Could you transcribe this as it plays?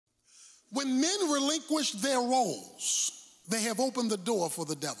When men relinquish their roles, they have opened the door for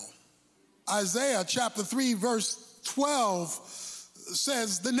the devil. Isaiah chapter 3 verse 12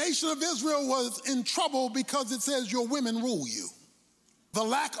 says, the nation of Israel was in trouble because it says your women rule you. The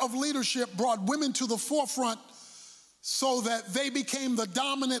lack of leadership brought women to the forefront so that they became the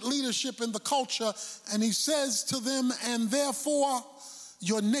dominant leadership in the culture. And he says to them, and therefore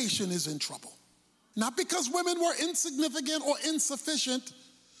your nation is in trouble. Not because women were insignificant or insufficient,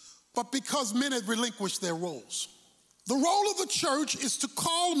 but because men had relinquished their roles. The role of the church is to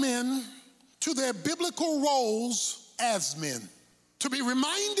call men to their biblical roles as men. To be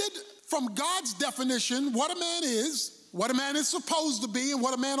reminded from God's definition what a man is, what a man is supposed to be, and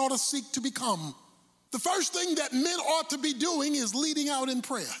what a man ought to seek to become. The first thing that men ought to be doing is leading out in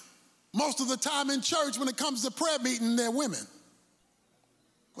prayer. Most of the time in church, when it comes to prayer meeting, they're women.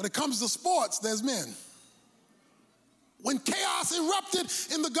 When it comes to sports, there's men. When chaos erupted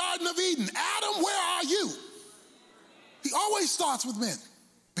in the Garden of Eden, Adam, where are you? He always starts with men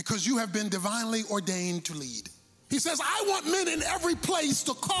because you have been divinely ordained to lead. He says, I want men in every place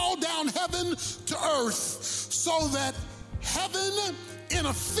to call down heaven to earth so that heaven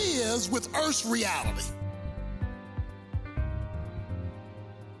interferes with earth's reality.